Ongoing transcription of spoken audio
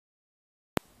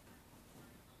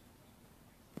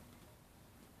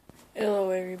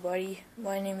Hello everybody,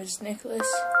 my name is Nicholas,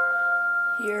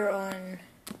 here on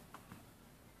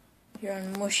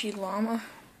Mushy Llama.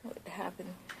 What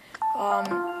happened?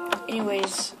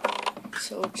 Anyways,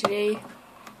 so today,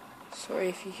 sorry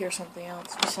if you hear something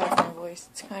else besides my voice,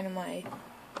 it's kind of my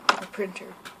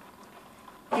printer.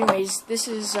 Anyways, this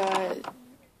is,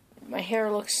 my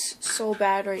hair looks so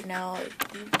bad right now.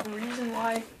 The reason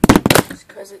why is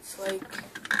because it's like,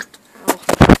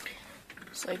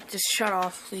 just shut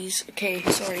off, please. Okay,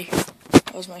 sorry.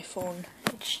 That was my phone.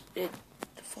 It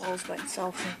falls by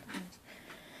itself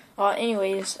sometimes.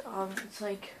 Anyways, it's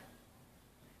like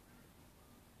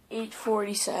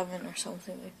 8:47 or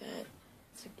something like that.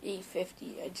 It's like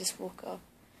 8:50. I just woke up,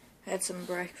 had some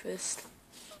breakfast,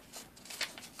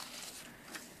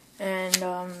 and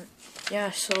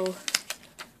yeah. So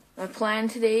my plan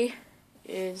today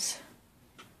is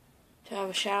to have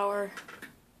a shower.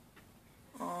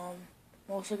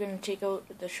 I'm also going to take out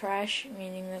the trash,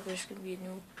 meaning that there's going to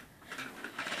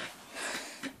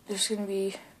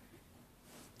be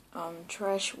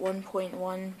trash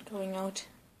 1.1 going out.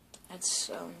 That's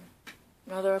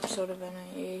another episode of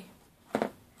NIA.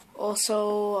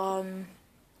 Also,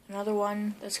 another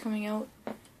one that's coming out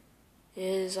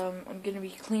is I'm going to be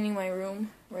cleaning my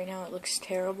room. Right now it looks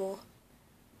terrible.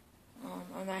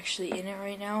 I'm actually in it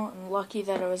right now. I'm lucky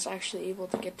that I was actually able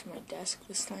to get to my desk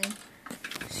this time.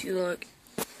 See, look.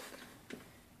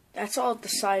 That's all at the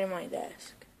side of my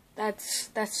desk. That's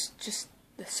just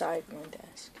the side of my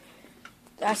desk.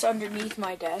 That's underneath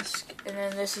my desk, and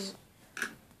then this is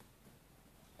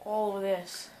all of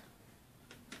this.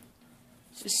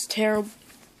 It's just terrible.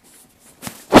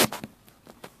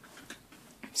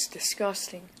 It's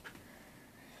disgusting.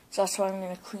 So that's why I'm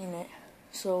gonna clean it.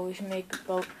 So we can make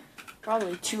about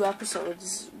probably 2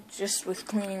 episodes just with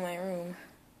cleaning my room.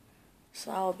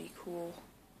 So that'll be cool.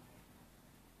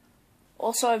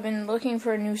 Also, I've been looking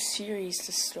for a new series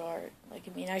to start. I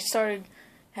started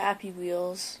Happy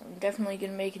Wheels. I'm definitely going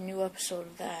to make a new episode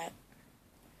of that.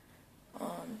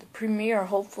 The premiere,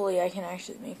 hopefully I can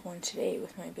actually make one today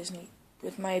with my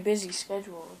busy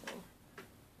schedule, though.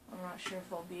 I'm not sure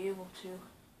if I'll be able to.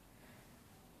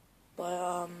 But,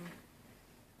 I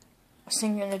was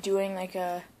thinking of doing I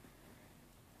don't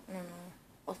know.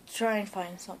 I'll try and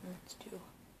find something to do.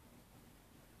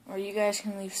 Or you guys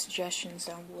can leave suggestions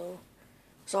down below.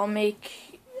 So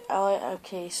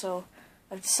so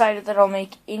I've decided that I'll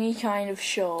make any kind of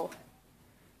show.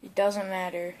 It doesn't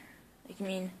matter.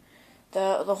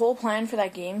 The whole plan for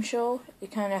that game show,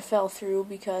 it kind of fell through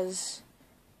because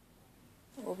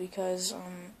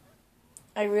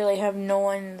I really have no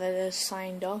one that has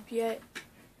signed up yet.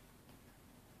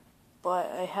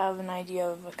 But I have an idea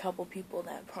of a couple people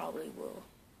that probably will.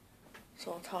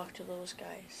 So I'll talk to those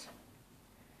guys.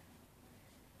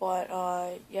 But,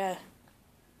 yeah.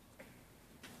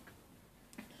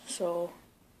 So,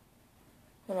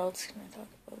 what else can I talk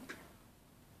about?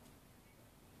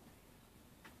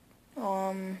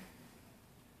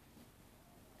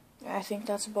 I think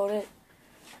that's about it.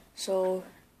 So,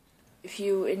 if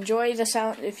you enjoy the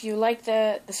sound, if you like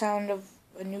the sound of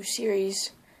a new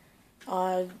series,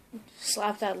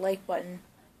 slap that like button.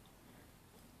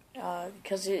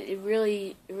 Because it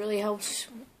really helps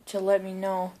to let me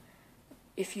know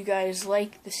if you guys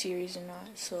like the series or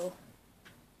not. So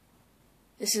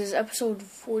this is episode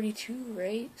 42,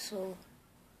 right? So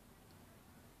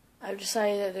I've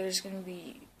decided that there's going to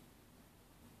be,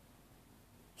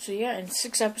 so yeah, in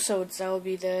 6 episodes that will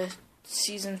be the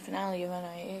season finale of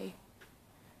NIA,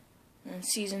 and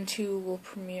season 2 will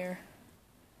premiere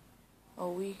a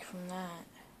week from that.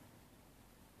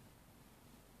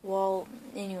 Well,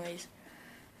 anyways,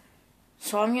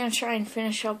 so I'm going to try and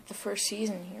finish up the first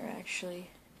season here,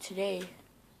 actually, today.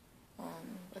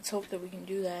 Let's hope that we can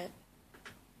do that.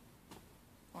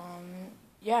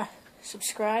 Yeah,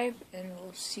 subscribe, and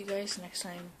we'll see you guys next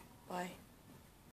time. Bye.